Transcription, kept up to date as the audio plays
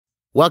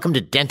Welcome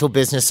to Dental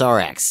Business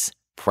RX.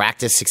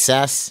 Practice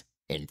success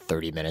in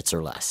 30 minutes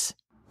or less.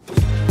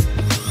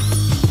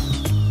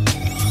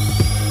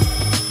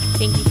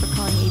 Thank you for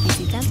calling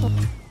ABC Dental.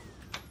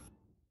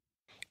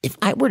 If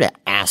I were to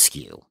ask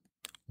you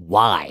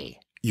why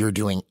you're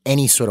doing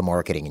any sort of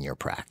marketing in your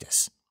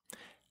practice,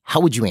 how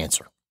would you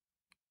answer?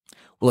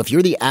 Well, if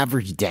you're the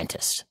average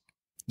dentist,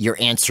 your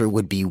answer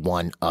would be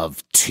one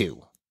of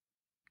two.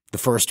 The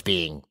first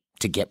being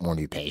to get more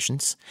new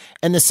patients,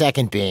 and the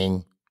second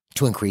being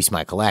to increase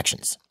my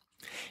collections.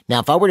 Now,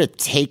 if I were to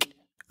take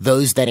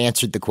those that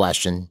answered the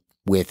question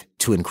with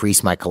to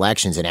increase my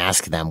collections and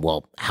ask them,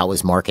 well, how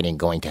is marketing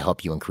going to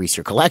help you increase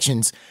your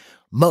collections?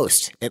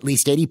 Most, at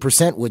least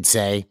 80% would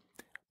say,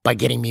 by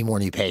getting me more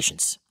new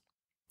patients.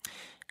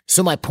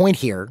 So my point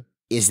here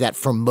is that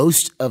for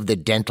most of the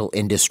dental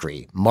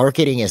industry,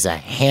 marketing is a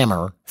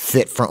hammer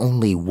fit for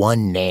only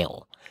one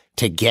nail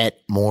to get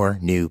more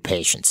new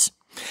patients.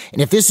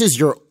 And if this is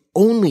your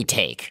only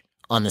take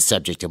on the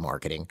subject of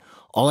marketing,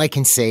 all I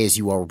can say is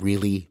you are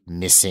really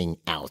missing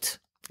out.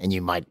 And you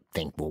might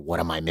think, well, what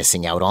am I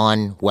missing out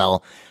on?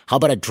 Well, how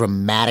about a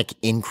dramatic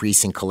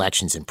increase in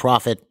collections and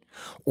profit,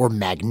 or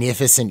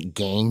magnificent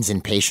gains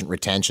in patient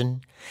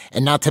retention,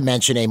 and not to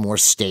mention a more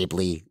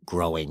stably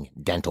growing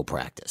dental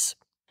practice?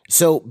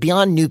 So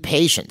beyond new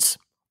patients,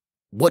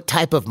 what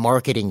type of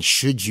marketing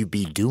should you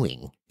be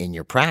doing in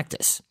your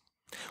practice?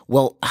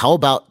 Well, how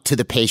about to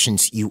the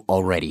patients you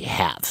already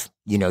have?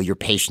 Your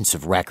patients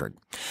of record.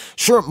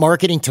 Sure,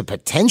 marketing to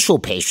potential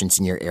patients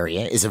in your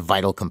area is a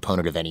vital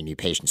component of any new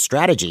patient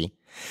strategy,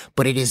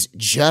 but it is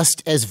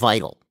just as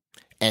vital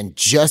and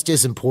just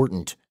as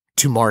important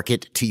to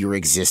market to your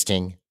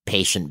existing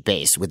patient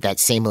base with that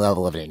same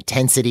level of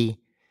intensity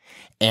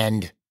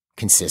and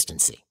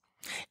consistency.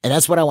 And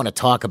that's what I want to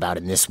talk about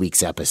in this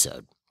week's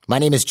episode. My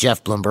name is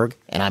Jeff Bloomberg,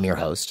 and I'm your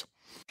host.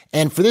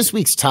 And for this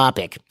week's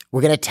topic,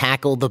 we're going to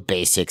tackle the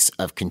basics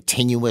of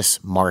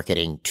continuous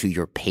marketing to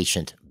your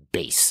patient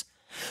base.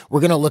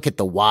 We're going to look at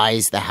the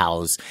whys, the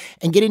hows,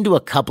 and get into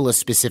a couple of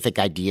specific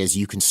ideas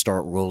you can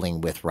start rolling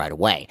with right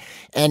away.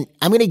 And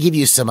I'm going to give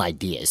you some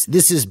ideas.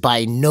 This is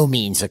by no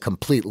means a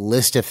complete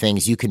list of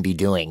things you can be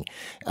doing,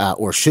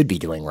 or should be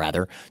doing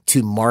rather,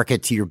 to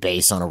market to your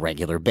base on a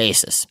regular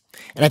basis.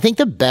 And I think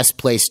the best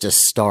place to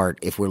start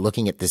if we're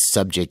looking at this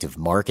subject of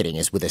marketing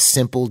is with a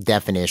simple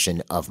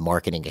definition of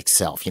marketing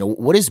itself.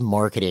 What is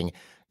marketing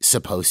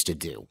supposed to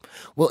do?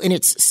 Well, in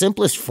its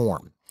simplest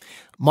form,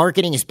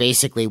 marketing is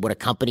basically what a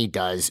company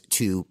does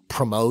to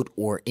promote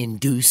or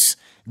induce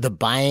the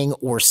buying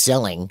or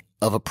selling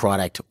of a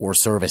product or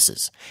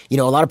services. A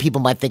lot of people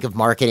might think of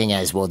marketing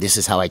as, well, this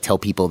is how I tell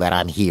people that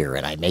I'm here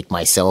and I make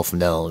myself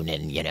known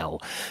and,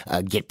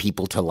 get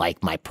people to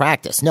like my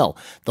practice. No,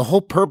 the whole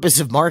purpose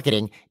of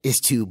marketing is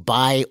to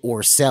buy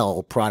or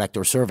sell product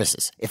or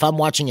services. If I'm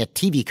watching a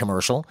TV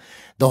commercial,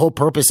 the whole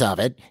purpose of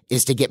it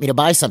is to get me to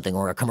buy something,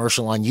 or a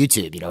commercial on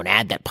YouTube, an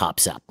ad that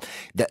pops up.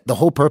 The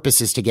whole purpose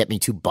is to get me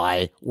to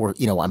buy, or,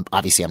 I'm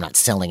not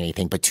selling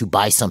anything, but to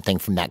buy something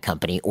from that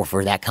company, or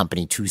for that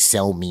company to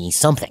sell me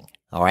something.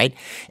 All right.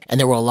 And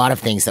there were a lot of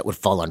things that would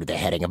fall under the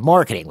heading of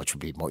marketing, which would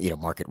be more,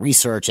 market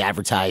research,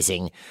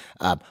 advertising,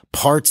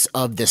 parts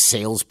of the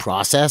sales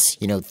process,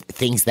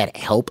 things that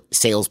help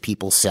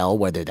salespeople sell,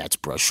 whether that's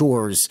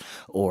brochures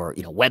or,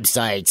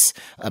 websites,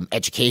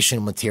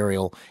 educational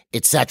material,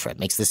 etc. It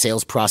makes the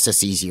sales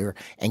process easier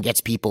and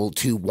gets people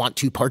to want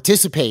to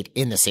participate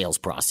in the sales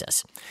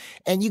process.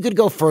 And you could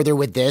go further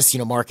with this.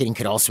 Marketing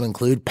could also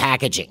include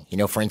packaging.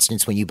 For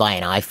instance, when you buy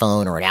an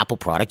iPhone or an Apple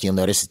product, you'll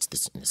notice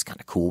it's this kind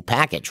of cool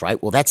package, right?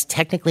 Well, that's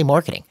technically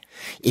marketing.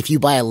 If you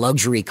buy a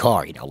luxury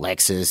car,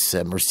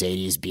 Lexus,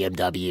 Mercedes,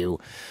 BMW,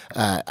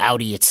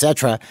 Audi,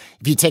 etc.,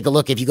 if you take a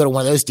look, if you go to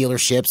one of those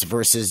dealerships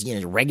versus,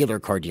 a regular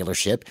car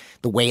dealership,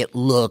 the way it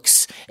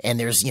looks, and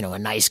there's, a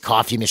nice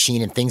coffee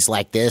machine and things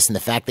like this, and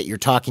the fact that you're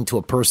talking to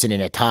a person in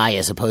a tie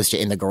as opposed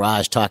to in the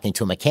garage talking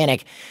to a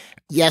mechanic,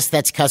 yes,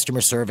 that's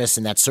customer service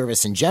and that's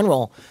service in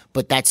general,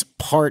 but that's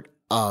part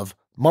of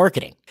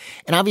marketing.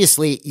 And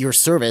obviously your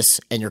service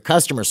and your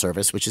customer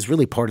service, which is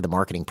really part of the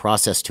marketing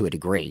process to a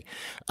degree,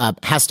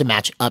 has to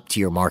match up to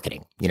your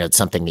marketing. It's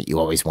something that you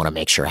always want to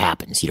make sure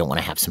happens. You don't want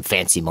to have some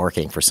fancy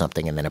marketing for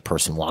something and then a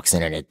person walks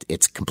in and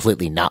it's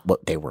completely not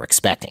what they were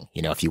expecting.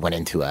 If you went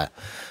into a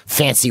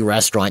fancy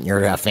restaurant and you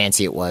heard how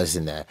fancy it was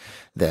and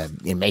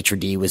the maitre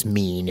d' was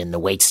mean and the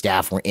wait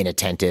staff were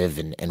inattentive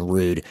and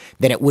rude,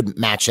 then it wouldn't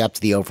match up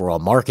to the overall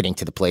marketing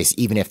to the place,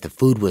 even if the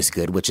food was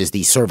good, which is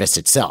the service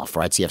itself,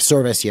 right? So you have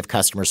service, you have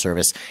customer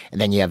service,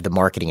 and then you have the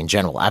marketing in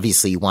general.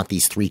 Obviously, you want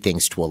these three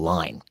things to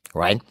align,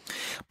 right?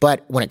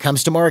 But when it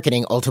comes to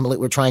marketing, ultimately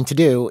what we're trying to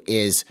do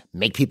is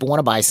make people want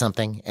to buy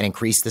something and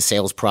increase the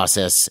sales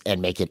process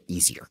and make it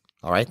easier.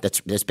 All right,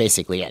 that's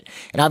basically it.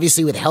 And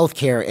obviously with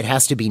healthcare, it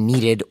has to be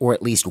needed or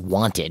at least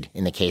wanted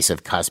in the case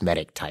of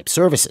cosmetic type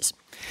services.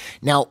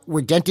 Now,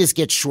 where dentists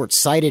get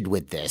short-sighted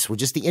with this, or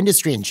just the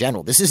industry in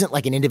general, this isn't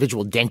like an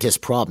individual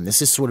dentist problem.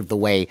 This is sort of the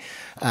way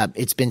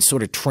it's been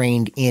sort of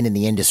trained in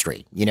the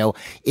industry. You know,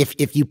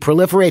 if you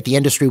proliferate the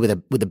industry with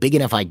a big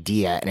enough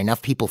idea and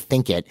enough people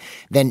think it,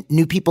 then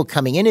new people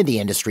coming into the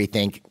industry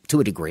think, to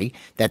a degree,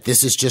 that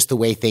this is just the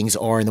way things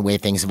are and the way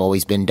things have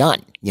always been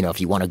done. You know, if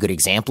you want a good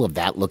example of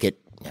that, look at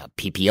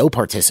PPO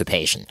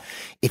participation.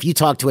 If you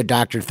talk to a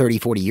doctor 30,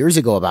 40 years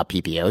ago about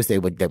PPOs, they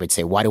would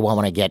say, why do I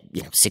want to get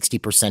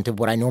 60% of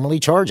what I normally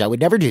charge? I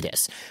would never do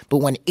this. But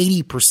when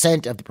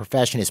 80% of the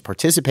profession is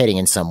participating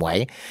in some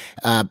way,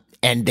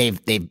 and they've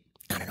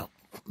I don't know,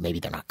 maybe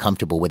they're not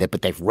comfortable with it,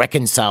 but they've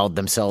reconciled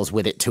themselves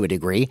with it to a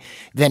degree,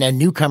 then a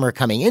newcomer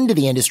coming into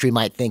the industry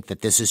might think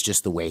that this is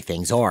just the way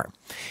things are.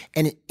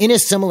 And in a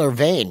similar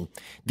vein,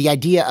 the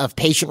idea of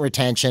patient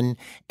retention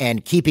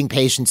and keeping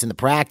patients in the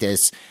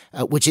practice,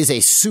 which is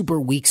a super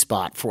weak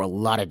spot for a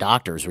lot of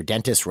doctors, or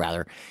dentists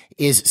rather,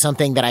 is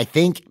something that I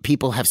think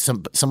people have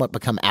somewhat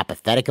become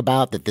apathetic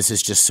about, that this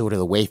is just sort of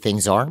the way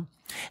things are.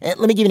 And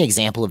let me give you an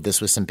example of this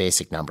with some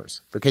basic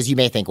numbers, because you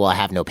may think, well, I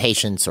have no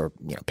patients, or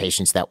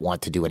patients that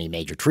want to do any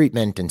major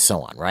treatment and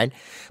so on, right?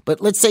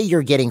 But let's say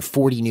you're getting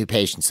 40 new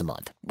patients a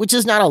month, which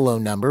is not a low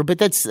number, but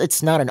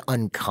it's not an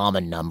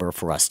uncommon number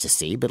for us to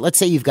see. But let's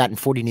say you've gotten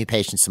 40 new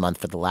patients a month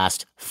for the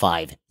last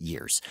 5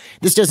 years.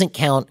 This doesn't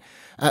count.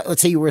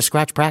 Let's say you were a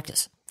scratch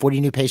practice, 40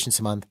 new patients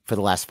a month for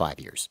the last 5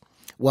 years.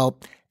 Well,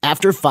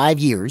 after 5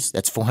 years,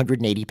 that's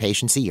 480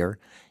 patients a year,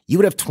 you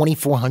would have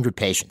 2,400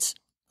 patients.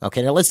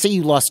 Okay, now let's say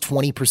you lost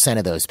 20%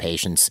 of those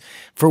patients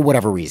for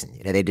whatever reason.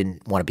 They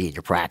didn't want to be in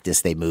your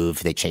practice, they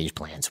moved, they changed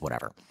plans,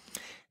 whatever.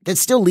 That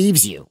still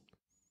leaves you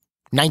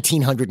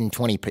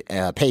 1,920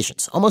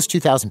 patients, almost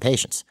 2,000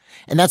 patients.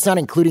 And that's not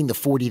including the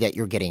 40 that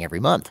you're getting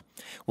every month.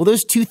 Well,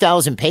 those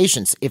 2,000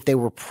 patients, if they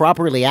were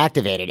properly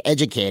activated,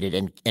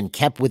 educated, and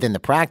kept within the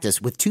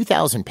practice, with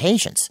 2,000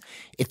 patients,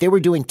 if they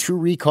were doing 2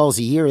 recalls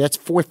a year, that's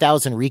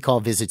 4,000 recall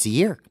visits a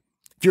year.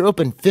 If you're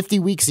open 50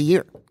 weeks a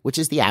year, which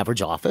is the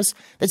average office,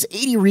 that's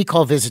 80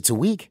 recall visits a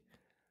week.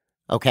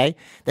 Okay?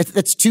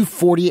 That's 2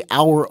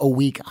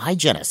 40-hour-a-week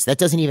hygienists. That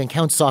doesn't even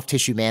count soft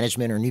tissue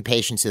management or new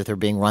patients that are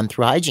being run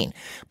through hygiene.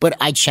 But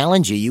I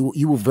challenge you,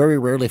 you will very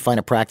rarely find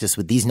a practice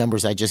with these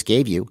numbers I just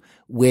gave you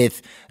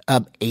with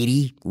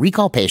 80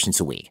 recall patients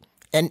a week.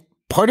 And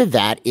part of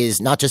that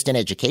is not just an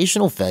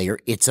educational failure,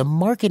 it's a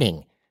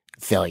marketing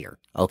failure.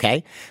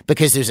 Okay?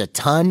 Because there's a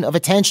ton of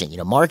attention.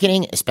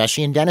 Marketing,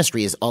 especially in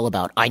dentistry, is all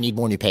about, I need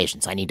more new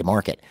patients. I need to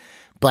market.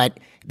 But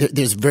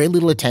there's very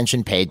little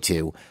attention paid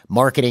to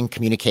marketing,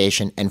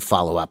 communication, and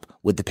follow-up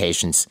with the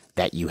patients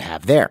that you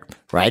have there,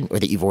 right? Or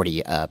that you've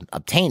already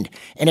obtained.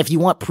 And if you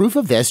want proof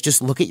of this,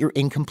 just look at your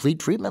incomplete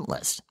treatment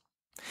list.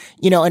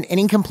 An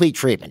incomplete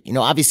treatment.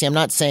 Obviously, I'm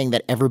not saying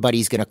that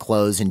everybody's going to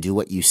close and do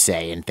what you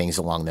say and things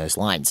along those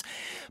lines.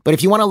 But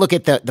if you want to look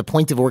at the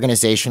point of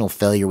organizational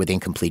failure with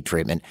incomplete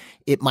treatment,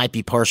 it might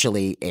be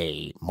partially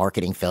a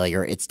marketing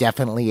failure. It's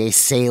definitely a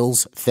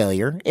sales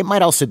failure. It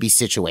might also be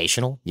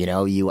situational.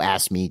 You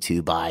asked me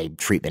to buy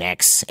treatment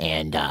X,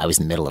 and I was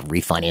in the middle of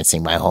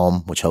refinancing my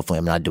home, which hopefully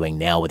I'm not doing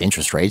now with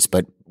interest rates,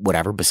 but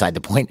whatever, beside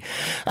the point.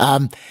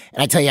 And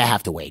I tell you, I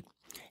have to wait.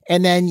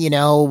 And then,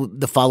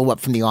 the follow-up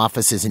from the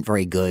office isn't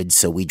very good,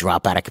 so we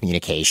drop out of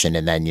communication,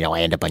 and then,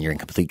 I end up on your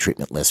incomplete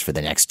treatment list for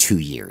the next 2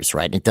 years,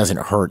 right? It doesn't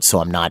hurt, so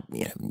I'm not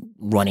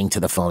running to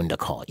the phone to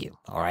call you,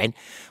 all right?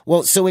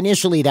 Well, so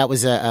initially that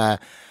was it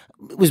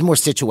was more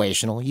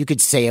situational. You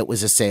could say it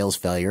was a sales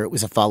failure. It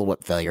was a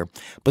follow-up failure.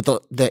 But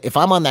if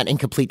I'm on that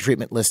incomplete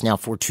treatment list now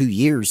for 2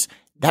 years,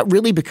 that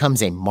really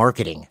becomes a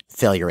marketing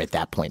failure at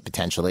that point,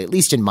 potentially, at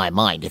least in my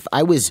mind. If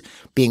I was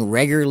being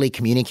regularly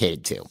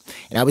communicated to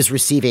and I was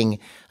receiving,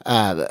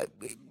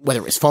 whether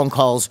it was phone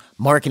calls,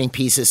 marketing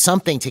pieces,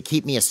 something to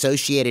keep me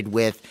associated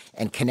with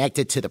and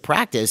connected to the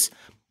practice,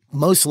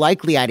 most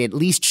likely I'd at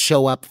least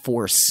show up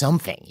for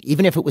something,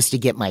 even if it was to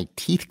get my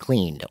teeth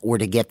cleaned or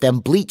to get them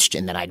bleached.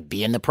 And then I'd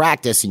be in the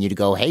practice and you'd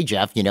go, hey,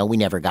 Jeff, we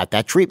never got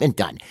that treatment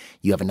done.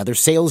 You have another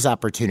sales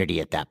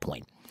opportunity at that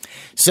point.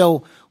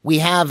 So we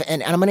have,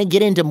 and I'm going to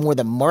get into more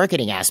the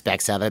marketing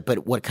aspects of it,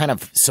 but what kind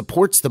of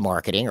supports the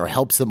marketing or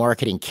helps the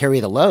marketing carry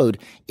the load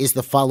is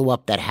the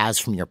follow-up that happens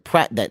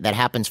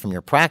from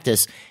your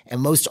practice.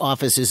 And most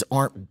offices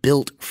aren't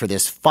built for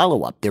this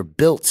follow-up. They're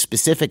built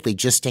specifically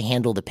just to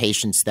handle the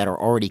patients that are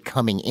already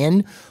coming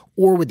in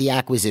or with the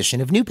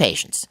acquisition of new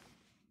patients.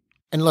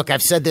 And look,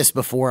 I've said this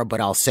before, but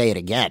I'll say it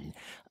again.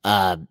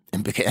 And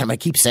I'm going to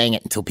keep saying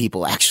it until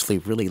people actually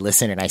really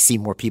listen and I see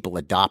more people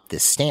adopt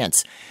this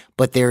stance.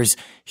 But there's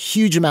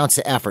huge amounts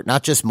of effort,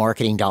 not just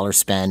marketing dollar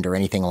spend or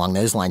anything along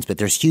those lines, but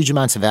there's huge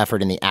amounts of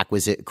effort in the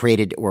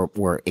created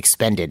or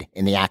expended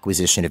in the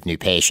acquisition of new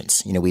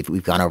patients.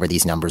 We've gone over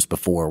these numbers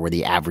before, where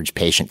the average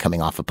patient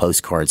coming off a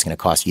postcard is going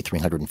to cost you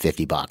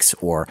 $350,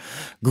 or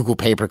Google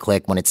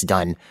pay-per-click, when it's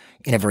done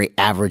in a very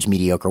average,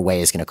 mediocre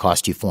way, is going to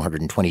cost you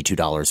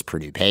 $422 per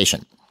new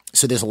patient.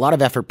 So there's a lot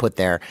of effort put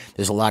there.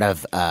 There's a lot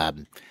of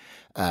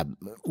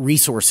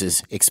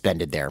resources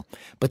expended there.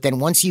 But then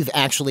once you've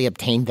actually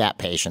obtained that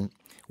patient,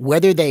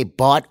 whether they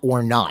bought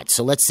or not,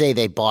 so let's say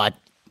they bought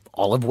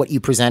all of what you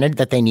presented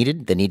that they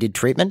needed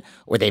treatment,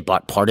 or they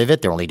bought part of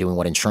it, they're only doing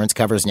what insurance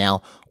covers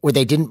now, or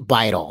they didn't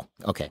buy it all.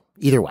 Okay,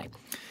 either way.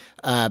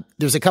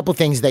 There's a couple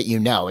things that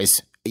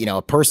is,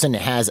 a person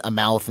has a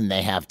mouth and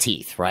they have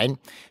teeth, right?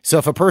 So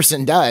if a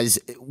person does,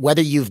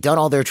 whether you've done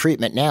all their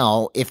treatment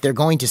now, if they're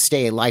going to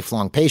stay a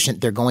lifelong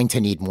patient, they're going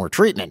to need more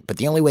treatment. But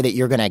the only way that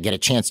you're going to get a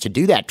chance to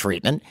do that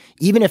treatment,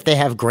 even if they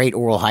have great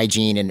oral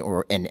hygiene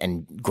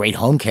and great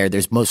home care,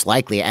 there's most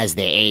likely, as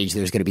they age,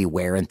 there's going to be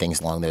wear and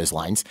things along those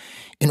lines.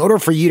 In order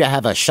for you to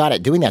have a shot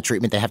at doing that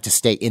treatment, they have to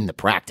stay in the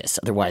practice.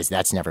 Otherwise,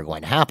 that's never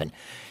going to happen.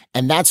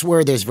 And that's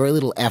where there's very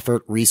little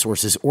effort,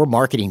 resources, or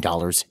marketing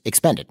dollars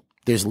expended.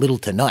 There's little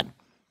to none.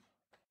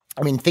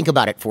 I mean, think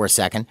about it for a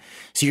second.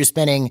 So you're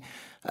spending,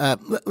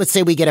 let's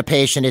say we get a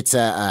patient, it's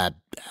a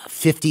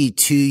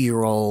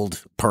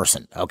 52-year-old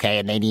person, okay,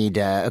 and they need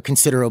a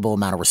considerable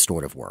amount of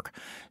restorative work.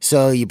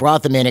 So you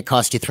brought them in, it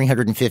cost you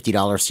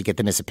 $350 to get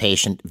them as a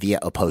patient via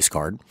a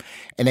postcard,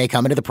 and they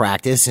come into the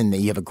practice and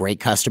you have a great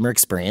customer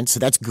experience, so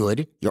that's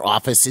good. Your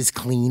office is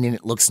clean and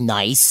it looks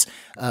nice.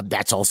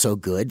 That's also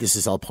good. This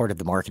is all part of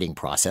the marketing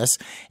process.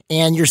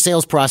 And your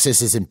sales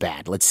process isn't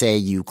bad. Let's say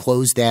you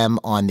close them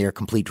on their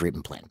complete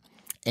treatment plan,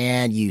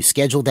 and you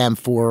schedule them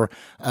for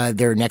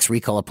their next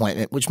recall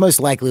appointment, which most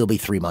likely will be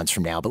 3 months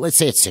from now. But let's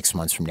say it's 6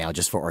 months from now,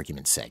 just for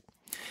argument's sake.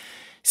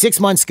 6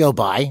 months go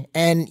by,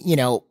 and,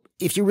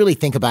 if you really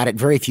think about it,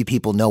 very few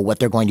people know what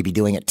they're going to be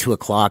doing at 2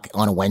 o'clock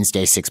on a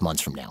Wednesday 6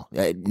 months from now.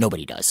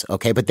 Nobody does,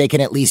 okay? But they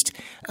can at least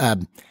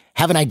have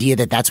an idea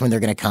that that's when they're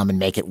going to come and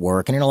make it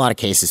work. And in a lot of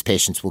cases,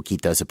 patients will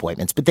keep those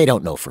appointments, but they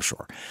don't know for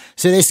sure.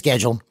 So they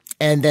schedule.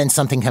 And then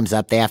something comes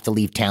up. They have to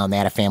leave town. They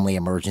had a family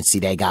emergency.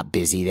 They got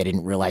busy. They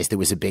didn't realize there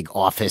was a big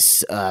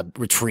office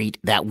retreat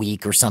that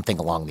week or something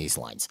along these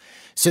lines.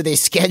 So they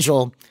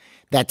schedule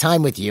that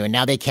time with you, and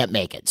now they can't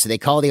make it. So they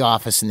call the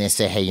office and they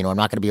say, hey, I'm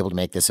not going to be able to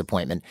make this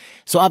appointment.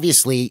 So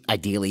obviously,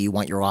 ideally, you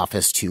want your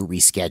office to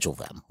reschedule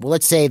them. Well,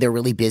 let's say they're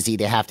really busy.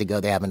 They have to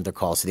go. They have another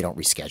call, so they don't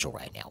reschedule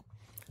right now.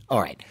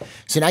 All right.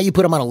 So now you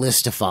put them on a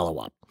list to follow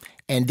up.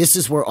 And this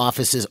is where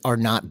offices are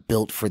not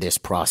built for this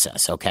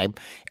process, okay?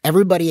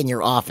 Everybody in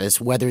your office,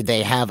 whether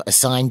they have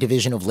assigned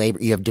division of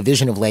labor, you have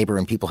division of labor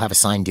and people have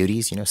assigned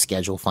duties,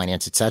 schedule,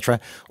 finance, etc.,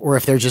 or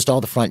if they're just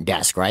all the front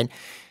desk, right?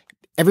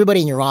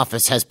 Everybody in your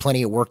office has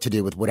plenty of work to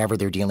do with whatever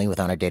they're dealing with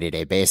on a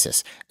day-to-day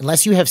basis.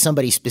 Unless you have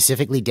somebody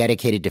specifically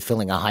dedicated to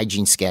filling a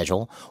hygiene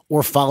schedule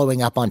or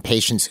following up on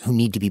patients who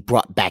need to be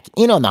brought back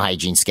in on the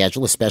hygiene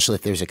schedule, especially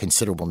if there's a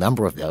considerable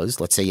number of those.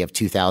 Let's say you have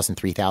 2,000,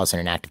 3,000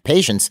 inactive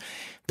patients.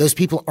 Those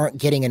people aren't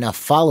getting enough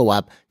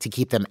follow-up to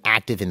keep them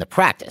active in the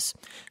practice.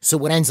 So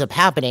what ends up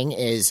happening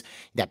is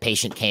that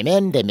patient came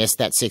in, they missed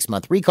that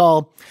 6-month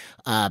recall,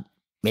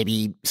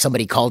 maybe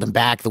somebody called him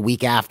back the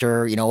week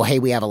after, hey,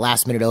 we have a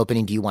last minute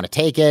opening. Do you want to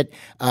take it?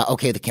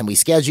 Okay, can we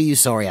schedule you?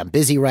 Sorry, I'm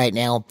busy right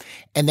now.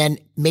 And then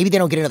maybe they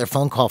don't get another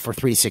phone call for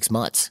 3 to 6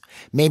 months.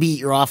 Maybe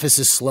your office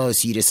is slow,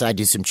 so you decide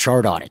to do some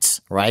chart audits,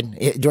 right?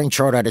 During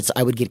chart audits,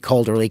 I would get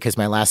called early because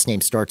my last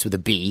name starts with a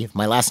B. If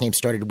my last name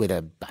started with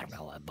a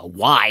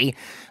Y,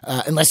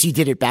 unless you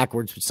did it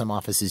backwards, which some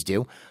offices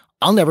do,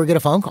 I'll never get a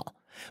phone call.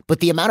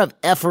 But the amount of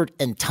effort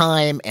and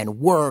time and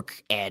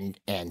work and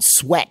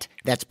sweat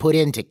that's put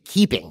into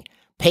keeping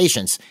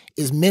patients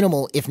is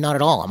minimal, if not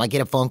at all. I might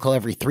get a phone call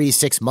every 3 to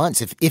 6 months,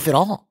 if at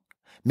all.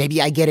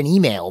 Maybe I get an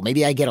email,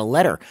 maybe I get a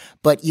letter.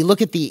 But you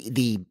look at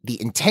the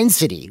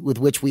intensity with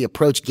which we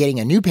approach getting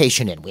a new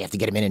patient in. We have to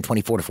get them in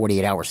 24 to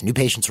 48 hours. New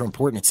patients are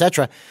important,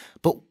 etc.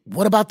 But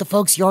what about the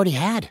folks you already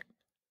had?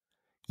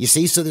 You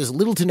see, so there's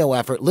little to no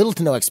effort, little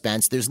to no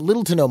expense. There's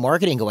little to no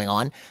marketing going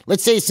on.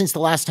 Let's say since the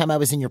last time I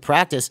was in your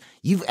practice,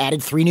 you've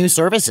added 3 new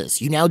services.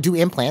 You now do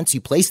implants.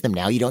 You place them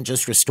now. You don't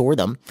just restore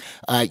them.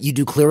 You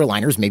do clear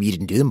aligners. Maybe you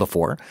didn't do them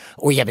before.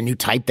 Or you have a new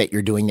type that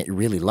you're doing that you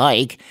really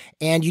like.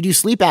 And you do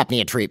sleep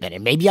apnea treatment.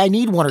 And maybe I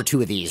need 1 or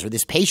 2 of these, or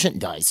this patient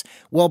does.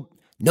 Well,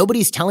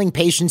 nobody's telling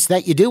patients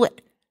that you do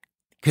it.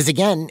 Because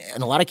again,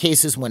 in a lot of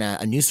cases, when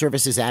a new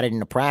service is added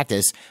into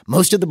practice,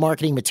 most of the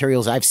marketing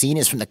materials I've seen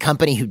is from the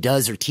company who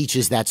does or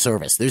teaches that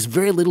service. There's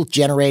very little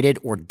generated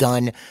or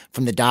done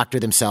from the doctor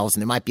themselves,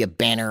 and there might be a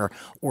banner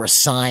or a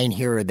sign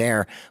here or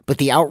there, but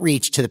the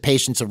outreach to the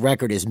patients of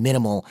record is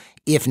minimal,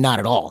 if not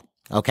at all.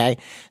 Okay?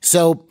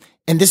 So,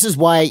 and this is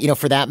why,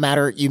 for that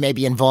matter, you may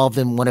be involved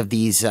in one of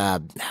these,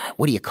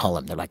 what do you call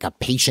them? They're like a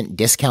patient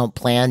discount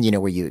plan,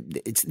 where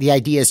the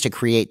idea is to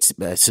create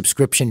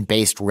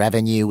subscription-based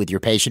revenue with your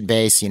patient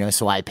base,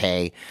 so I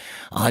pay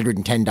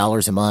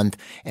 $110 a month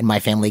and my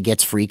family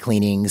gets free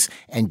cleanings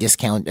and a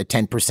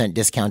 10%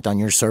 discount on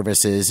your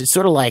services. It's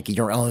sort of like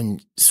your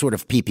own sort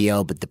of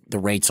PPO, but the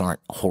rates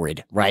aren't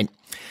horrid, right?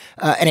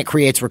 And it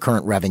creates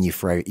recurrent revenue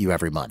for you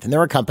every month. And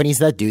there are companies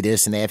that do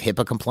this, and they have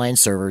HIPAA compliant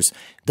servers.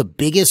 The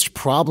biggest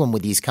problem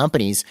with these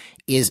companies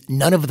is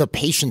none of the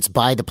patients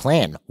buy the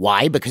plan.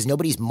 Why? Because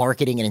nobody's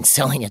marketing and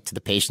selling it to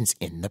the patients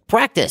in the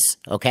practice,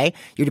 okay?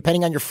 You're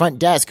depending on your front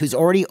desk, who's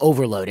already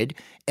overloaded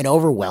and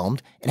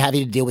overwhelmed and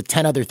having to deal with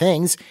 10 other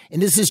things.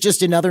 And this is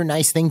just another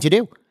nice thing to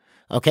do.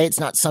 Okay, it's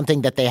not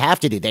something that they have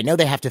to do. They know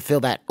they have to fill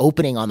that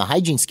opening on the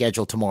hygiene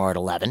schedule tomorrow at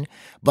 11.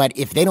 But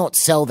if they don't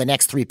sell the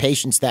next 3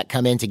 patients that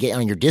come in to get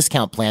on your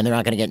discount plan, they're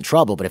not going to get in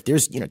trouble. But if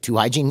there's 2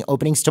 hygiene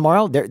openings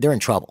tomorrow, they're in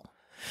trouble.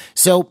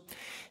 So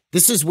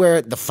this is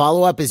where the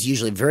follow-up is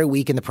usually very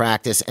weak in the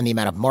practice, and the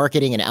amount of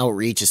marketing and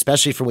outreach,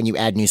 especially for when you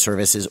add new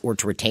services or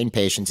to retain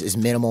patients, is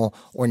minimal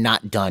or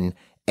not done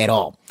at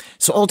all.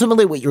 So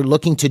ultimately, what you're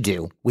looking to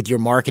do with your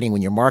marketing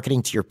when you're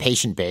marketing to your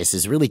patient base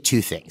is really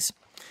 2 things.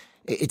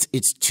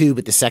 It's 2,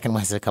 but the second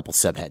one has a couple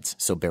subheads,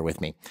 so bear with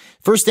me.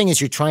 First thing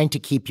is you're trying to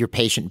keep your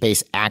patient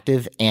base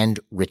active and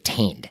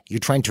retained. You're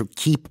trying to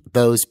keep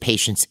those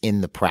patients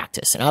in the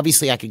practice. And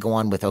obviously I could go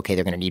on with, okay,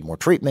 they're going to need more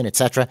treatment,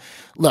 etc.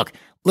 Look,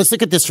 let's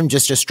look at this from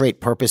just a straight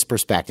purpose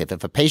perspective.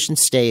 If a patient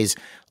stays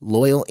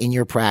loyal in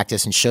your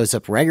practice and shows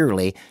up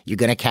regularly, you're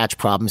going to catch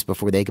problems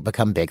before they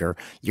become bigger.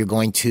 You're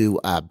going to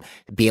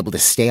be able to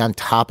stay on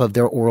top of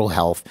their oral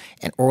health,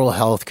 and oral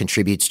health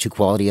contributes to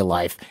quality of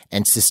life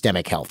and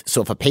systemic health.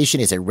 So if a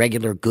patient is a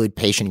regular, good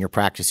patient in your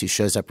practice who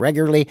shows up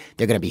regularly,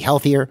 they're going to be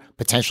healthier.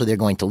 Potentially they're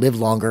going to live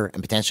longer,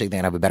 and potentially they're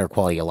going to have a better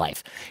quality of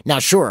life. Now,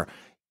 sure,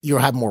 you'll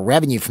have more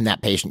revenue from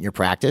that patient in your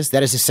practice.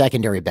 That is a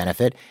secondary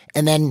benefit.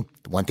 And then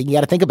one thing you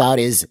got to think about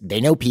is they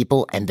know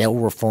people and they'll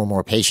refer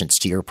more patients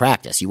to your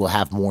practice. You will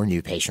have more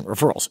new patient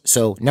referrals.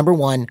 So number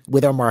 1,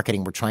 with our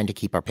marketing, we're trying to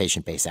keep our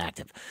patient base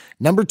active.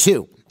 Number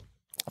 2,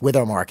 with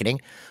our marketing,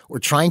 we're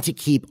trying to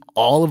keep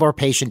all of our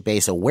patient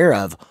base aware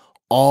of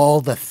all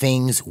the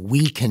things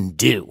we can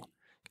do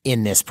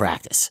in this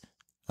practice.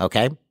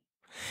 Okay?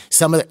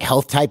 Some of the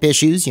health type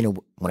issues,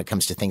 when it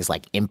comes to things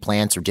like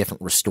implants or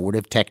different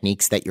restorative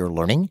techniques that you're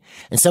learning.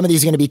 And some of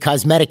these are going to be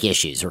cosmetic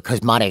issues or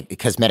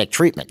cosmetic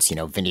treatments,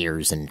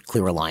 veneers and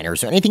clear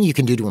aligners or anything you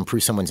can do to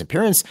improve someone's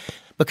appearance.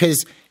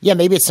 Because,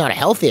 maybe it's not a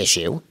health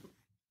issue.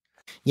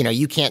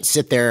 You can't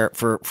sit there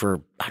for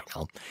I don't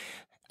know,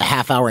 a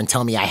half hour and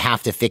tell me I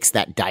have to fix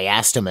that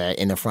diastema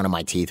in the front of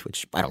my teeth,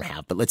 which I don't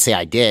have, but let's say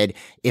I did.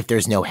 If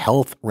there's no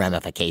health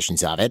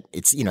ramifications of it,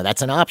 it's,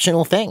 that's an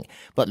optional thing,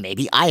 but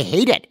maybe I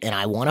hate it and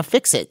I want to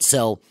fix it.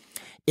 So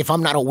if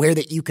I'm not aware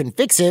that you can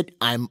fix it,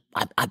 I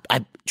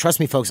trust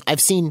me, folks, I've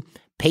seen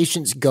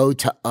patients go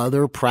to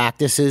other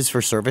practices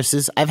for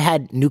services. I've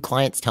had new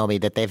clients tell me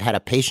that they've had a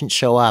patient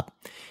show up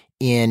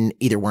in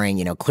either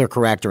wearing, Clear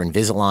Correct or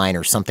Invisalign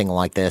or something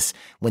like this,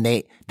 when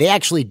they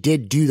actually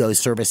did do those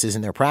services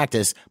in their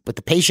practice, but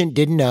the patient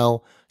didn't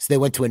know. So they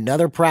went to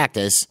another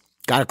practice,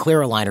 got a clear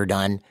aligner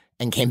done,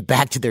 and came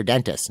back to their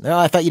dentist. No,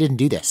 I thought you didn't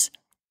do this.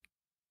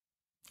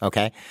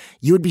 Okay.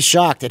 You would be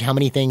shocked at how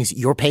many things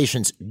your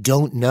patients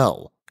don't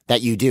know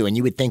that you do. And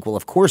you would think, well,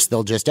 of course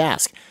they'll just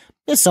ask.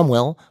 Yes, some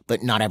will,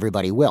 but not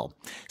everybody will.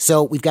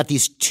 So we've got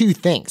these 2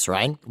 things,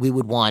 right? We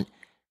would want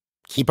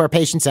keep our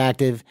patients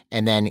active,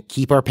 and then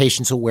keep our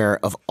patients aware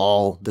of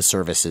all the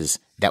services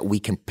that we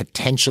can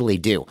potentially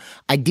do.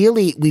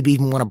 Ideally, we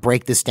even want to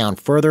break this down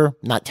further. I'm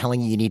not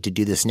telling you need to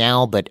do this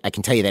now, but I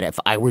can tell you that if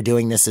I were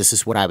doing this, this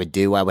is what I would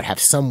do. I would have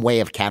some way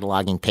of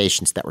cataloging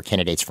patients that were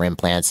candidates for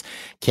implants,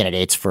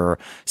 candidates for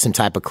some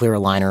type of clear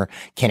aligner,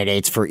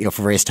 candidates for,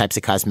 for various types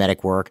of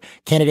cosmetic work,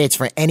 candidates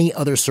for any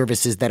other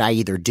services that I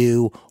either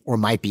do or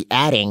might be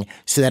adding,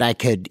 so that I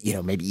could,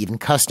 maybe even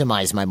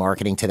customize my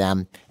marketing to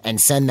them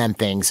and send them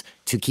things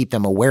to keep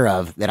them aware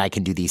of that I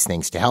can do these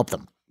things to help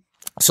them.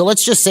 So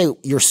let's just say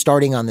you're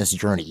starting on this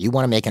journey. You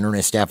want to make an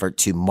earnest effort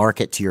to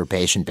market to your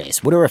patient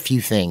base. What are a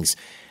few things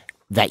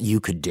that you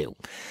could do?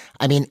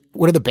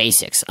 What are the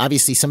basics?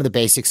 Obviously, some of the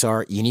basics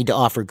are you need to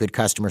offer good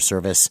customer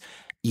service.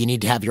 You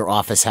need to have your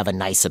office have a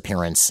nice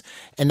appearance.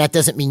 And that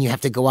doesn't mean you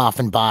have to go off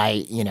and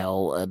buy,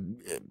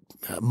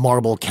 a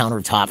marble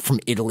countertop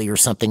from Italy or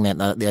something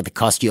that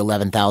cost you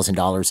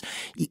 $11,000.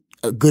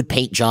 A good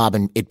paint job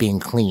and it being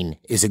clean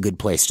is a good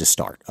place to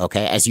start.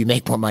 Okay. As you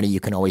make more money,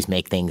 you can always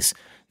make things,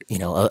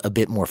 a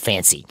bit more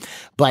fancy,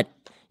 but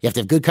you have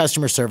to have good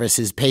customer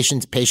services.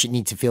 Patient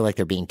needs to feel like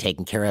they're being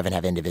taken care of and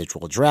have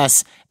individual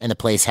address, and the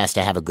place has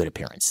to have a good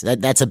appearance.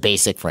 That's a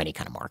basic for any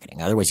kind of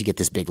marketing. Otherwise you get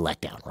this big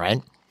letdown,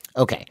 right?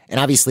 Okay. And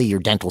obviously your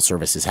dental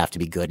services have to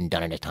be good and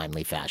done in a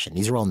timely fashion.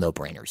 These are all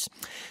no-brainers.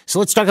 So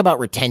let's talk about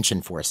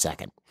retention for a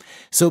second.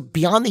 So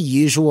beyond the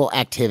usual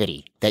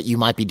activity that you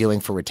might be doing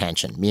for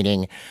retention,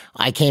 meaning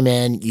I came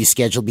in, you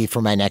scheduled me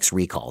for my next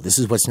recall. This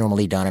is what's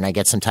normally done, and I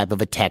get some type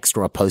of a text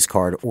or a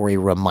postcard or a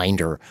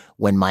reminder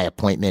when my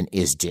appointment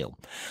is due.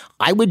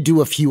 I would do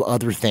a few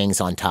other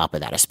things on top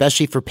of that,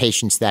 especially for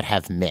patients that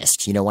have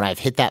missed. When I've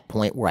hit that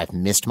point where I've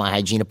missed my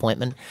hygiene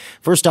appointment,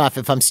 first off,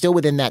 if I'm still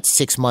within that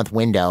 6-month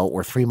window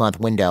or 3-month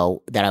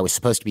window that I was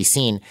supposed to be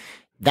seen,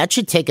 that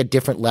should take a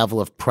different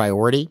level of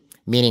priority,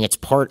 meaning it's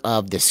part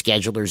of the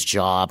scheduler's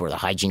job or the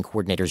hygiene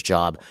coordinator's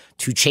job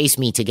to chase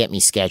me to get me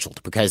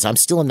scheduled, because I'm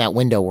still in that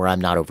window where I'm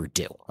not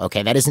overdue.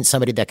 Okay. That isn't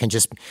somebody that can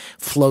just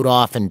float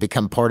off and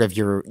become part of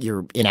your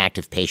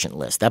inactive patient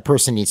list. That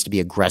person needs to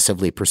be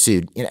aggressively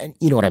pursued.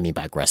 You know what I mean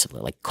by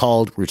aggressively, like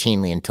called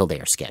routinely until they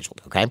are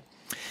scheduled. Okay.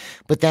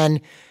 But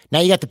then now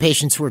you got the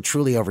patients who are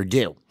truly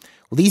overdue.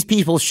 Well, these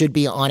people should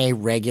be on a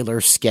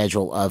regular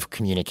schedule of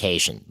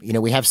communication.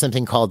 We have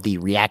something called the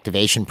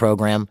reactivation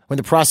program. We're in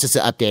the process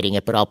of updating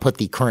it, but I'll put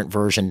the current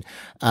version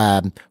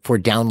for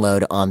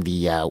download on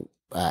the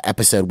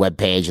episode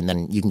webpage, and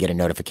then you can get a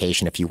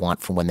notification if you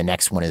want from when the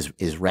next one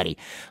is ready.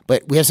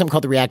 But we have something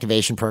called the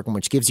reactivation program,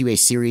 which gives you a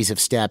series of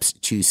steps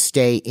to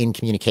stay in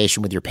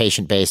communication with your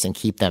patient base and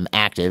keep them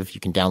active. You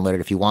can download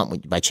it if you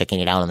want by checking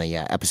it out on the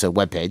episode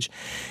webpage.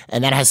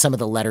 And that has some of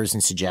the letters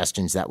and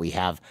suggestions that we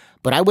have.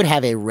 But I would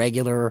have a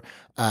regular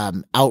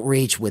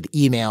outreach with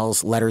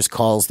emails, letters,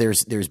 calls.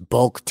 There's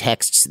bulk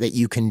texts that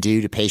you can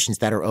do to patients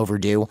that are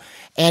overdue.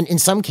 And in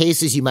some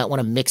cases, you might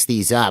want to mix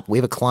these up. We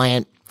have a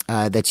client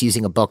that's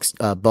using a bulk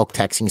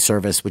texting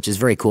service, which is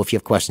very cool. If you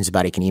have questions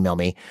about it, you can email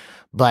me.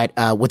 But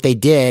what they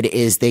did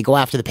is they go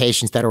after the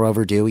patients that are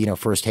overdue.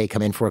 First, hey,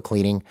 come in for a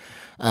cleaning.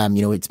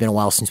 It's been a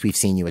while since we've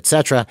seen you,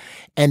 etc.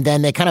 And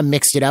then they kind of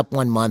mixed it up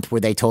one month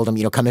where they told them,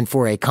 come in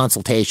for a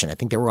consultation. I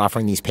think they were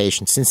offering these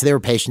patients, since they were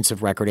patients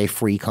of record, a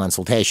free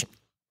consultation.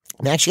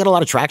 And they actually got a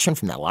lot of traction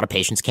from that. A lot of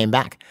patients came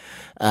back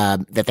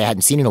that they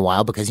hadn't seen in a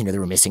while because, they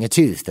were missing a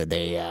tooth, or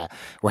they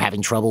were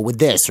having trouble with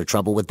this or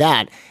trouble with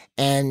that.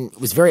 And it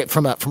was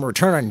from a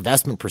return on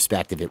investment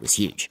perspective, it was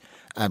huge,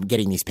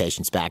 getting these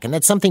patients back. And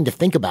that's something to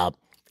think about.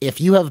 If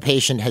you have a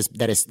patient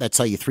that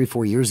saw you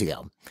 3-4 years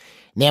ago,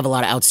 and they have a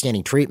lot of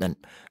outstanding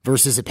treatment,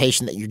 versus a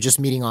patient that you're just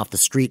meeting off the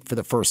street for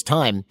the first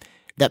time,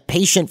 that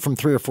patient from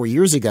 3 or 4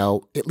 years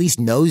ago at least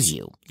knows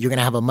you. You're going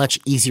to have a much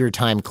easier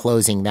time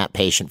closing that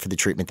patient for the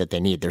treatment that they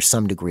need. There's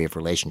some degree of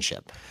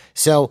relationship.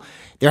 So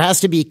there has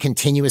to be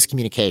continuous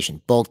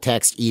communication, bulk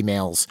text,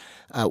 emails,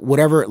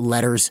 whatever,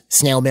 letters.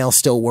 Snail mail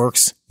still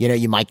works.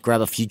 You might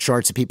grab a few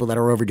charts of people that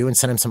are overdue and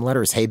send them some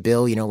letters. Hey,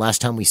 Bill, last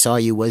time we saw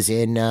you was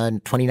in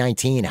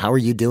 2019. How are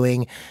you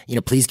doing?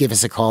 Please give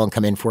us a call and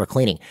come in for a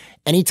cleaning.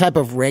 Any type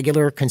of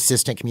regular,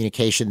 consistent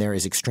communication there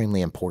is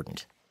extremely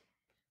important.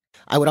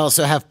 I would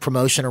also have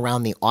promotion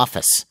around the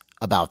office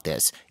about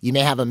this. You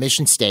may have a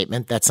mission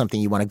statement. That's something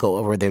you want to go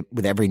over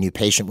with every new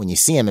patient when you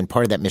see them. And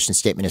part of that mission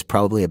statement is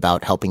probably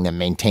about helping them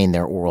maintain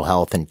their oral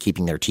health and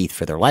keeping their teeth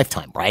for their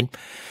lifetime, right?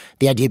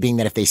 The idea being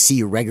that if they see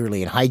you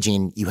regularly in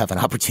hygiene, you have an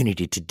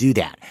opportunity to do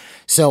that.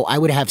 So I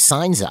would have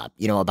signs up,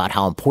 about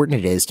how important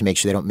it is to make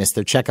sure they don't miss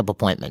their checkup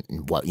appointment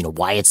and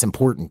why it's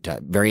important.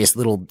 Various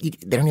little, they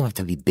don't even have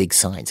to be big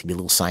signs. It can be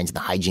little signs in the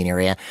hygiene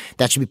area.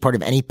 That should be part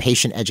of any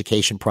patient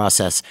education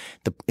process,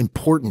 the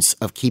importance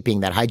of keeping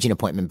that hygiene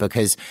appointment,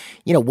 because,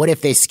 what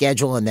if they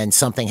schedule and then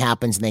something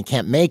happens and they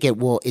can't make it?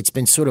 Well, it's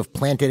been sort of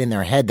planted in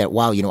their head that,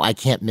 wow, I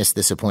can't miss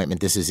this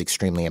appointment. This is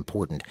extremely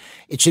important.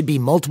 It should be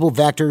multiple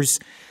vectors.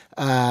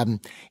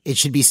 It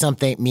should be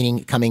something,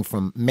 meaning coming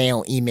from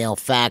mail, email,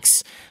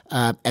 fax,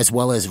 as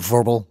well as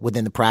verbal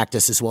within the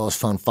practice, as well as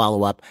phone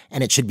follow-up.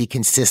 And it should be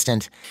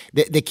consistent.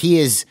 The key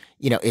is,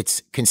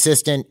 it's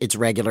consistent, it's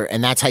regular,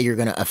 and that's how you're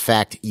going to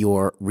affect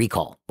your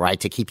recall, right?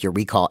 To keep your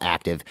recall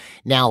active.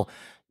 Now,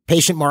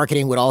 patient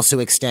marketing would also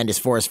extend as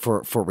far as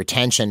for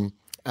retention.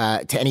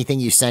 To anything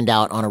you send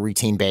out on a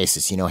routine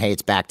basis. Hey,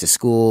 it's back to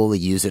school,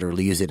 use it or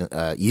lose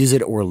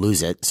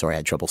it. Sorry, I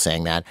had trouble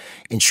saying that.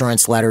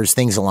 Insurance letters,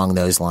 things along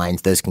those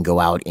lines. Those can go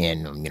out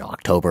in,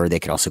 October. They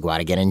could also go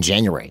out again in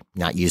January.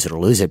 Not use it or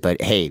lose it, but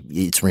hey,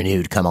 it's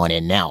renewed. Come on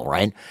in now,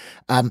 right?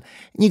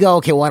 You go,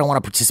 okay, well, I don't want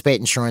to participate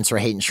in insurance or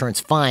I hate insurance.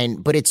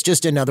 Fine, but it's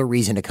just another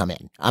reason to come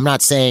in. I'm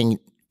not saying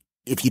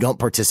if you don't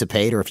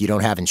participate or if you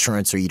don't have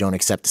insurance or you don't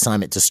accept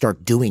assignment to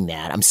start doing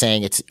that. I'm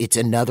saying it's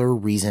another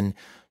reason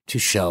to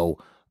show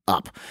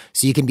up.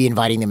 So you can be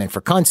inviting them in for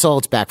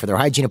consults, back for their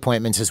hygiene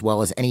appointments, as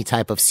well as any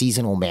type of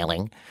seasonal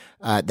mailing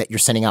that you're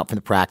sending out from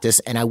the practice.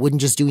 And I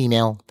wouldn't just do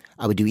email.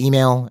 I would do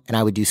email and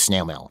I would do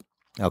snail mail.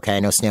 Okay, I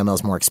know snail mail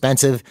is more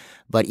expensive,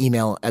 but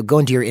email, go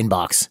into your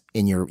inbox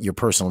in your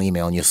personal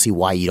email and you'll see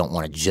why you don't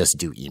want to just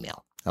do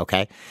email.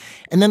 Okay.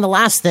 And then the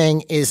last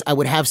thing is I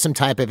would have some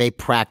type of a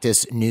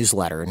practice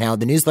newsletter. Now,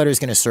 the newsletter is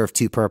going to serve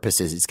two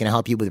purposes. It's going to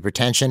help you with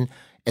retention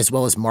as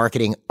well as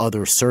marketing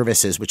other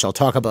services, which I'll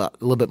talk about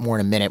a little bit more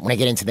in a minute when I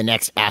get into the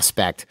next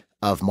aspect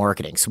of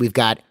marketing. So we've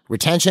got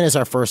retention as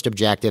our first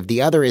objective.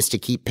 The other is to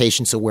keep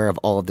patients aware of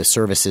all of the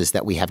services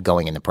that we have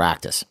going in the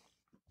practice,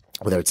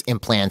 whether it's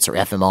implants or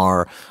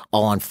FMR,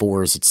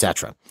 all-on-4s,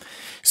 etc.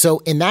 So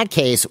in that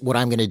case, what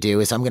I'm going to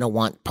do is I'm going to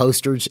want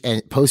posters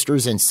and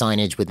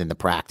signage within the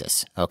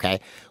practice,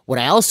 okay? What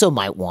I also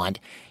might want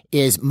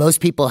is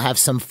most people have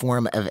some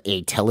form of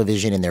a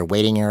television in their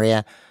waiting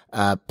area.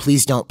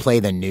 Please don't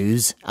play the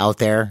news out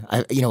there.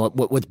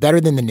 What's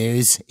better than the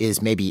news is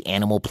maybe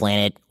Animal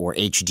Planet or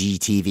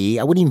HGTV.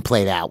 I wouldn't even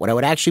play that. What I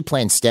would actually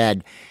play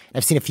instead,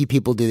 I've seen a few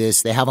people do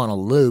this, they have on a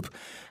loop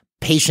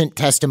patient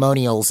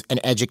testimonials and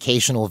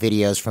educational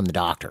videos from the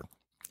doctor,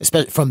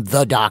 especially from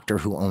the doctor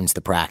who owns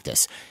the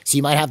practice. So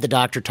you might have the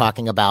doctor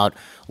talking about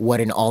what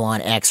an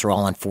all-on X or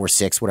all-on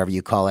 4-6, whatever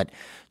you call it,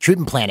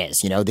 treatment plan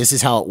is. This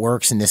is how it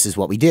works and this is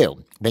what we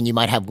do. Then you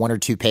might have one or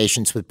two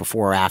patients with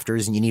before or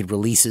afters and you need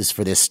releases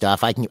for this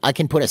stuff. I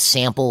can put a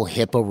sample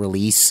HIPAA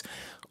release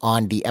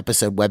on the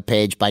episode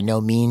webpage. By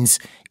no means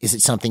is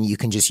it something you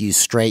can just use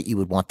straight. You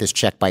would want this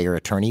checked by your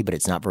attorney, but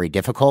it's not very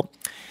difficult.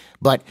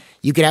 But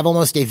you could have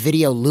almost a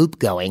video loop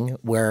going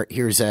where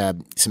here's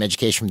some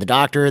education from the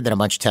doctor, then a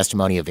bunch of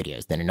testimonial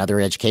videos, then another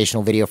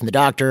educational video from the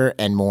doctor,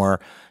 and more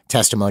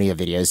testimonial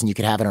videos. And you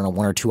could have it on a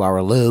 1 or 2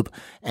 hour loop,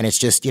 and it's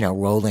just,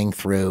 rolling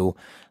through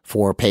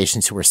for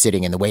patients who are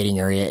sitting in the waiting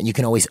area, and you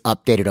can always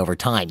update it over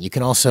time. You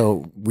can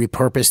also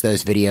repurpose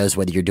those videos,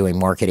 whether you're doing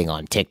marketing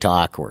on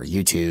TikTok or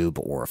YouTube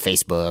or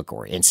Facebook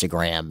or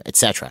Instagram,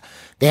 etc.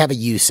 They have a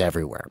use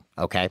everywhere,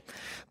 okay?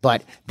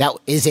 But that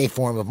is a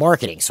form of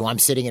marketing. So I'm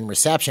sitting in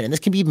reception, and this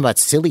can be even about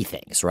silly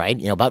things,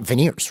 right? About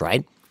veneers,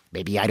 right?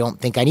 Maybe I don't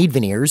think I need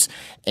veneers,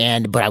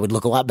 but I would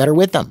look a lot better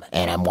with them.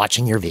 And I'm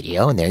watching your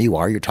video, and there you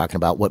are. You're talking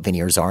about what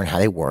veneers are and how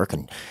they work.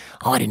 And,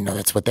 I didn't know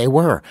that's what they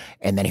were.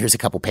 And then here's a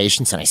couple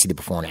patients, and I see the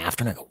before and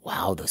after, and I go,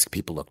 wow, those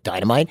people look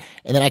dynamite.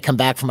 And then I come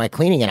back from my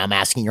cleaning, and I'm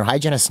asking your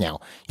hygienist now,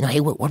 hey,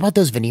 what about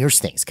those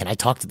veneers things? Can I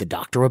talk to the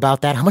doctor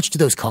about that? How much do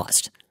those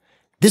cost?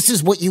 This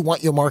is what you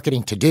want your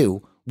marketing to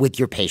do with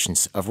your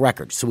patients of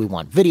record. So we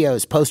want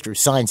videos,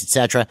 posters, signs,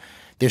 etc.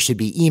 There should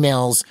be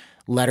emails,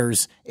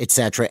 letters,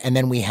 etc. And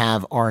then we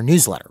have our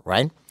newsletter,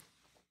 right?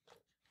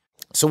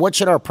 So what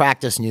should our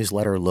practice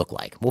newsletter look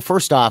like? Well,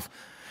 first off,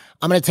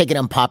 I'm going to take an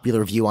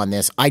unpopular view on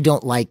this. I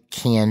don't like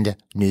canned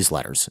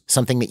newsletters,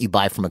 something that you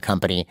buy from a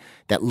company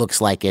that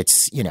looks like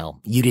it's,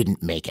 you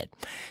didn't make it.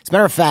 As a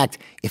matter of fact,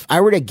 if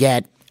I were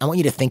to I want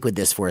you to think with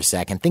this for a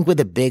second. Think with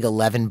a big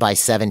 11 by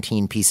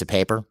 17 piece of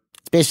paper.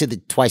 It's basically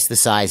twice the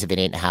size of an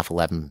 8.5,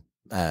 11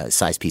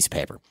 size piece of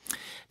paper.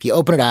 If you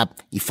open it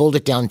up, you fold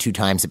it down 2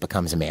 times, it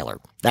becomes a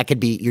mailer. That could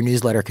be, your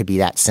newsletter could be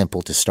that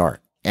simple to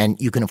start. And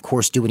you can, of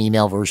course, do an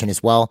email version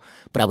as well,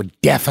 but I would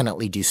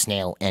definitely do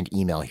snail and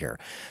email here.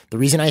 The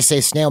reason I say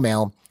snail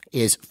mail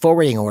is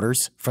forwarding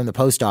orders from the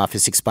post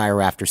office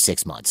expire after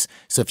 6 months.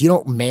 So if you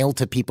don't mail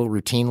to people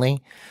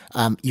routinely,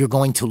 you're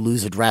going to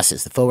lose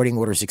addresses. The forwarding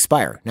orders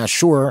expire. Now,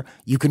 sure,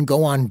 you can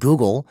go on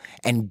Google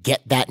and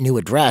get that new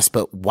address,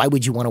 but why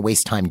would you want to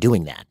waste time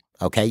doing that?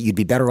 Okay, you'd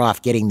be better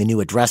off getting the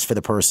new address for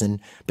the person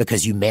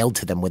because you mailed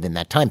to them within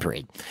that time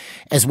period.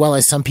 As well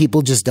as some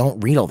people just don't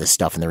read all this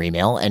stuff in their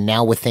email. And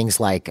now with things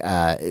like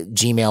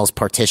Gmail's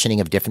partitioning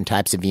of different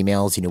types of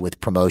emails,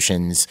 with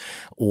promotions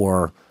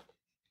or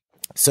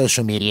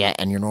social media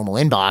and your normal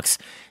inbox,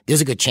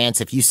 there's a good chance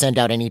if you send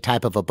out any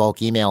type of a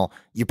bulk email,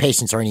 your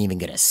patients aren't even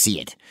going to see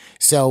it.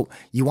 So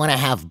you want to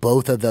have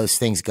both of those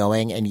things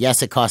going. And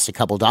yes, it costs a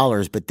couple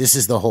dollars, but this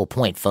is the whole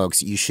point,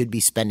 folks. You should be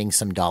spending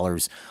some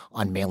dollars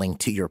on mailing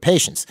to your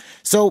patients.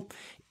 So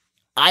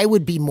I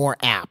would be more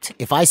apt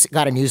if I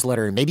got a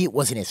newsletter, and maybe it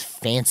wasn't as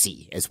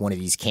fancy as one of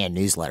these canned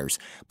newsletters,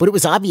 but it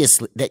was obvious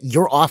that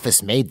your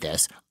office made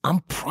this.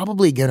 I'm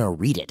probably going to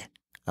read it.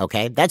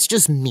 Okay. That's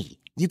just me.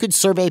 You could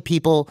survey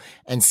people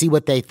and see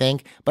what they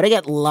think, but I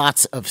get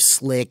lots of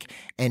slick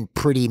and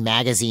pretty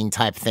magazine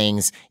type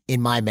things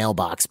in my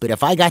mailbox. But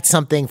if I got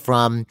something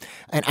from,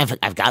 and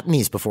I've gotten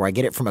these before, I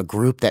get it from a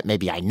group that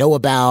maybe I know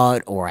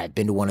about, or I've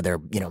been to one of their,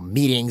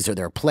 meetings or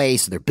their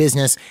place or their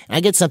business, and I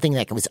get something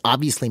that was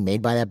obviously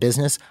made by that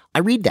business, I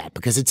read that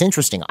because it's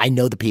interesting. I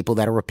know the people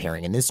that are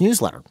appearing in this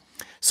newsletter.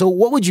 So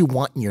what would you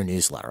want in your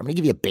newsletter? I'm going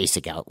to give you a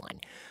basic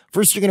outline.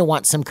 First, you're going to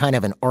want some kind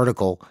of an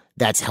article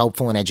that's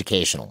helpful and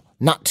educational.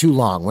 Not too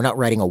long. We're not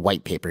writing a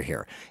white paper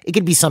here. It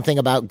could be something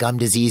about gum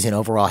disease and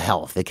overall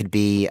health. It could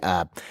be,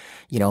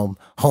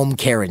 home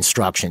care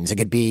instructions. It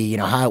could be,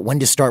 when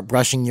to start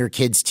brushing your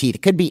kids' teeth.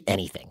 It could be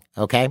anything.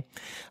 Okay.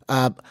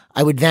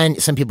 I would then,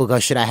 some people go,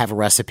 should I have a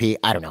recipe?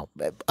 I don't know.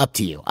 Up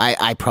to you.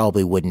 I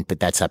probably wouldn't,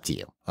 but that's up to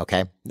you.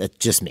 Okay. That's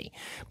just me.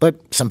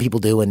 But some people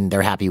do and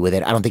they're happy with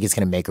it. I don't think it's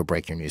going to make or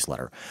break your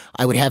newsletter.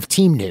 I would have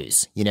team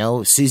news.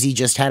 Susie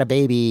just had a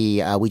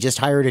baby. We just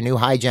hired a new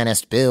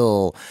hygienist,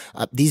 Bill.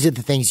 These are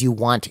the things you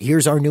want.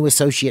 Here's our new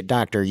associate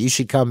doctor. You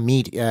should come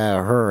meet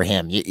her or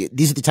him.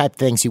 These are the type of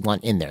things you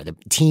want in there. The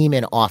team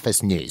and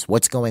office news.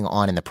 What's going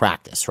on in the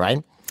practice,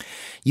 right?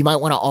 You might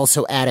want to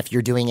also add if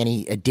you're doing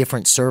any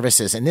different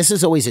services, and this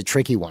is always a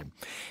tricky one.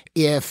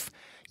 If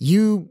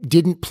you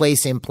didn't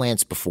place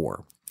implants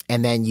before,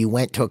 and then you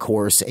went to a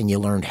course and you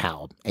learned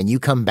how, and you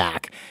come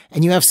back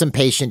and you have some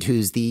patient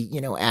who's the,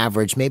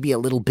 average, maybe a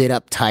little bit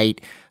uptight,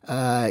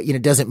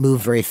 doesn't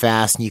move very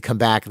fast, and you come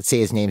back, let's say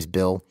his name's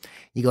Bill.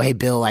 You go, hey,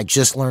 Bill, I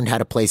just learned how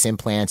to place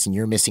implants and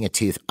you're missing a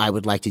tooth. I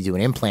would like to do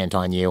an implant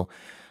on you.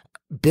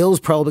 Bill's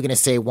probably going to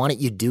say, why don't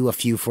you do a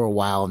few for a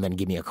while and then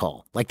give me a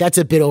call? Like, that's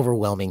a bit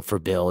overwhelming for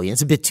Bill.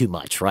 It's a bit too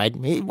much, right?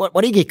 Why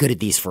do you get good at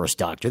these first,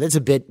 doctor? That's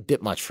a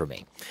bit much for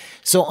me.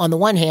 So on the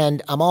one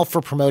hand, I'm all for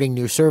promoting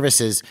new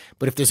services,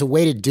 but if there's a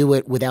way to do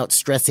it without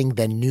stressing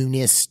the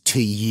newness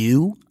to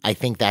you, I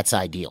think that's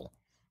ideal.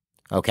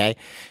 Okay.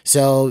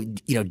 So,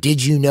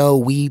 did you know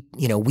we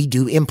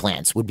do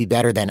implants would be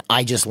better than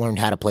I just learned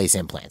how to place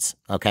implants.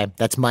 Okay.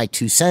 That's my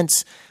 2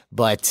 cents,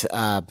 but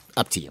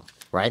up to you.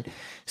 right?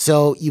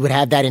 So you would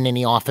have that in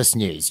any office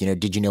news.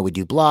 Did you know we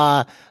do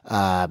blah?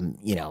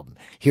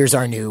 Here's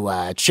our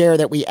new chair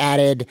that we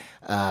added.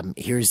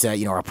 Here's,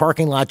 our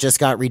parking lot just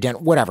got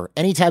redone, whatever.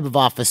 Any type of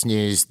office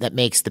news that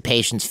makes the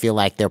patients feel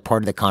like they're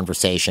part of the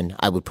conversation,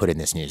 I would put in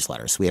this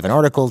newsletter. So we have an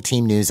article,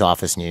 team news,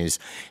 office news.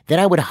 Then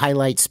I would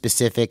highlight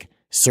specific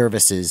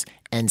services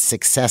and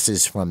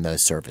successes from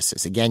those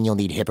services. Again, you'll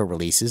need HIPAA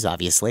releases,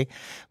 obviously.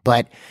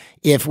 But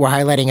if we're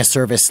highlighting a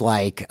service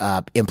like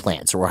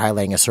implants, or we're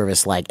highlighting a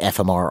service like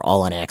FMR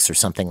All on X or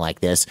something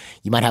like this,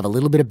 you might have a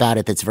little bit about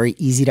it that's very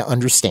easy to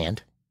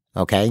understand.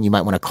 Okay. And you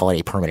might want to call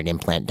it a permanent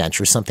implant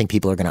denture, something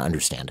people are going to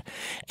understand.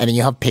 And then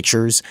you have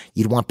pictures.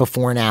 You'd want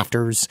before and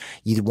afters.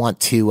 You'd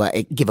want to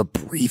give a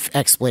brief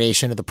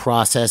explanation of the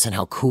process and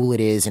how cool it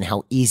is and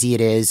how easy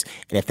it is.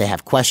 And if they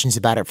have questions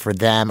about it for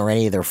them or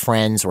any of their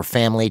friends or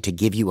family, to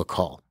give you a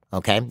call.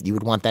 Okay. You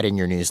would want that in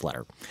your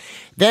newsletter.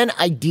 Then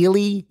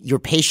ideally, your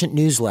patient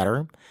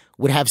newsletter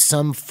would have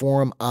some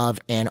form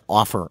of an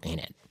offer in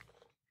it.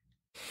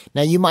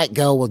 Now, you might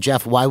go, well,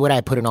 Jeff, why would I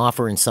put an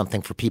offer in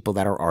something for people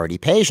that are already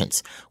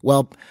patients?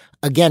 Well,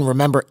 again,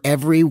 remember,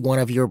 every one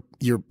of your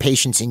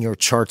patients in your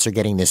charts are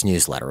getting this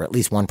newsletter, at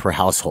least one per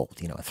household.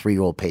 A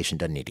 3-year-old patient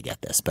doesn't need to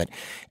get this, but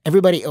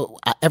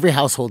every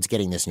household's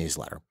getting this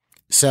newsletter.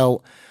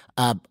 So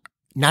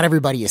not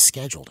everybody is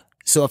scheduled.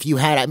 So if you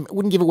had, I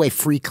wouldn't give away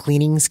free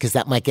cleanings because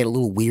that might get a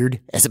little weird.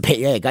 As a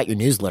patient, hey, I got your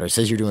newsletter, it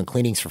says you're doing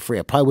cleanings for free.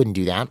 I probably wouldn't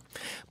do that,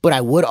 but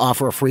I would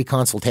offer a free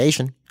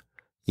consultation.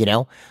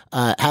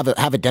 Have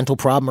a dental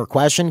problem or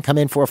question, come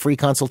in for a free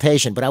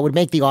consultation. But I would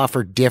make the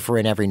offer differ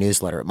in every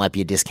newsletter. It might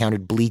be a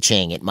discounted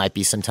bleaching. It might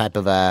be some type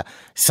of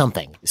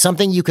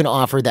something you can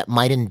offer that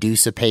might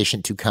induce a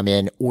patient to come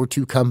in or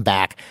to come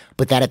back,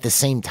 but that at the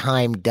same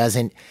time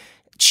doesn't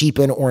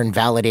cheapen or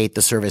invalidate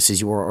the services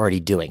you are already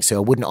doing. So I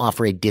wouldn't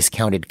offer a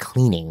discounted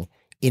cleaning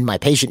in my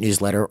patient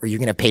newsletter, or you're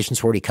going to have patients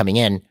who are already coming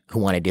in who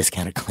want a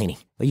discounted cleaning.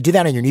 Well, you do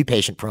that on your new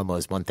patient promo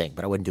is one thing,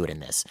 but I wouldn't do it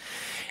in this.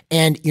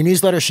 And your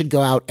newsletter should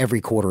go out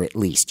every quarter at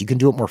least. You can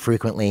do it more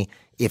frequently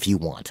if you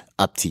want,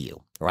 up to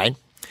you, right?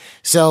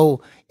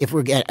 So if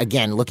we're,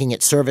 again, looking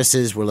at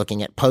services, we're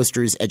looking at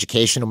posters,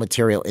 educational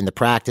material in the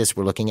practice,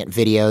 we're looking at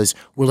videos,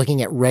 we're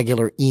looking at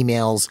regular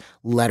emails,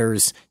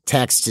 letters,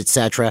 texts,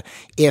 etc.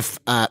 If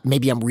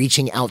maybe I'm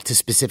reaching out to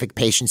specific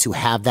patients who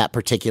have that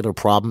particular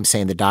problem,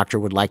 saying the doctor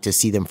would like to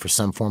see them for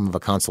some form of a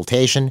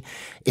consultation.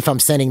 If I'm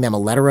sending them a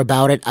letter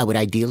about it, I would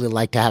ideally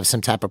like to have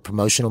some type of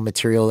promotional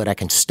material that I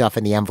can stuff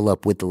in the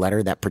envelope with the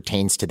letter that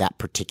pertains to that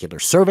particular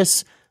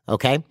service.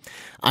 Okay.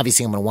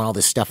 Obviously, I'm going to want all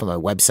this stuff on my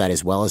website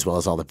as well as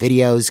all the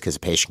videos, because a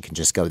patient can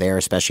just go there,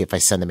 especially if I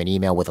send them an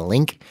email with a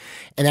link.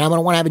 And then I'm going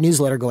to want to have a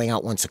newsletter going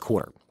out once a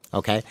quarter.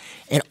 Okay.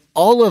 And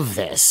all of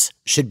this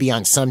should be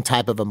on some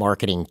type of a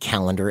marketing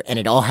calendar, and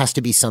it all has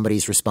to be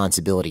somebody's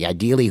responsibility.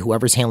 Ideally,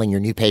 whoever's handling your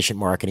new patient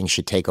marketing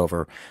should take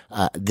over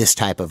this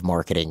type of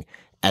marketing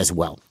as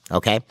well.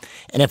 Okay.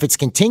 And if it's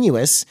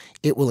continuous,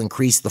 it will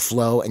increase the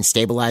flow and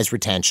stabilize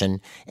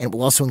retention, and it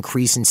will also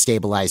increase and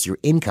stabilize your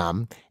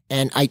income.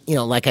 And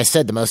like I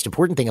said, the most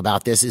important thing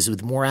about this is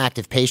with more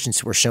active patients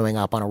who are showing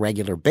up on a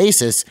regular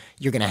basis,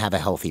 you're going to have a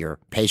healthier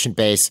patient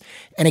base.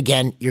 And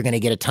again, you're going to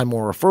get a ton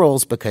more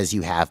referrals because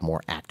you have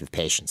more active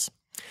patients.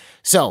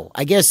 So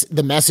I guess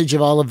the message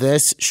of all of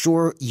this,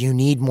 sure, you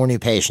need more new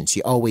patients.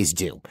 You always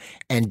do.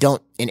 And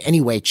don't in any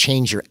way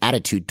change your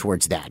attitude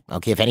towards that.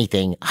 Okay. If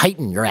anything,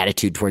 heighten your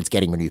attitude towards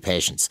getting more new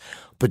patients.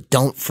 But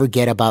don't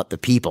forget about the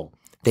people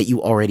that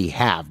you already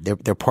have.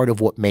 They're part of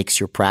what makes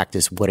your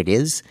practice what it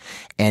is,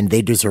 and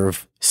they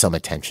deserve some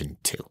attention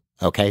too.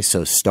 Okay,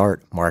 so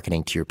start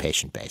marketing to your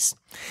patient base.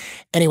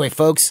 Anyway,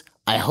 folks,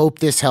 I hope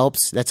this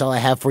helps. That's all I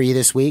have for you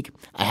this week.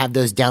 I have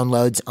those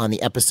downloads on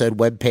the episode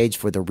webpage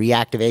for the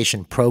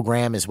reactivation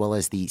program, as well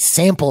as the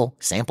sample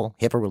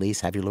HIPAA release.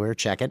 Have your lawyer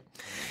check it.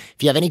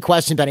 If you have any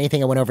questions about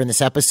anything I went over in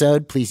this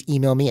episode, please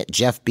email me at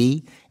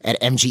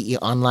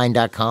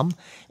jeffb@mgeonline.com.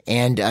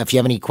 And if you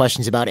have any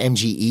questions about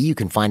MGE, you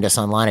can find us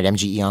online at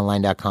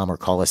mgeonline.com or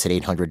call us at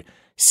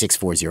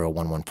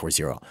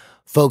 800-640-1140.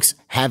 Folks,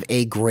 have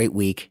a great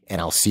week,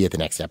 and I'll see you at the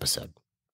next episode.